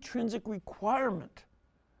intrinsic requirement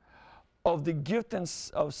of the gift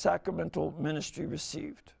of sacramental ministry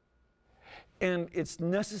received. And it's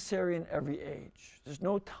necessary in every age. There's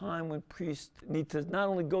no time when priests need to not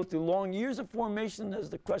only go through long years of formation, as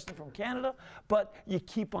the question from Canada, but you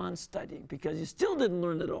keep on studying because you still didn't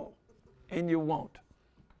learn it all. And you won't.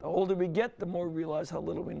 The older we get, the more we realize how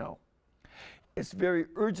little we know. It's very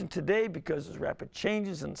urgent today because there's rapid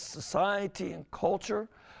changes in society and culture,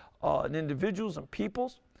 and individuals and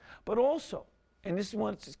peoples, but also, and this is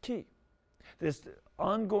what's key, this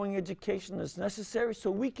ongoing education is necessary so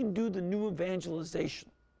we can do the new evangelization.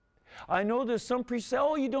 I know there's some priests say,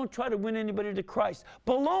 oh, you don't try to win anybody to Christ.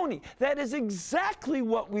 Baloney. That is exactly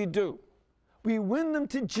what we do. We win them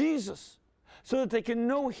to Jesus so that they can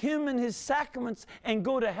know Him and His sacraments and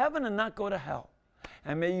go to heaven and not go to hell.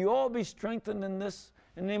 And may you all be strengthened in this.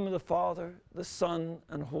 In the name of the Father, the Son,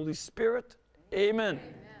 and Holy Spirit. Amen.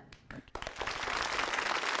 Amen.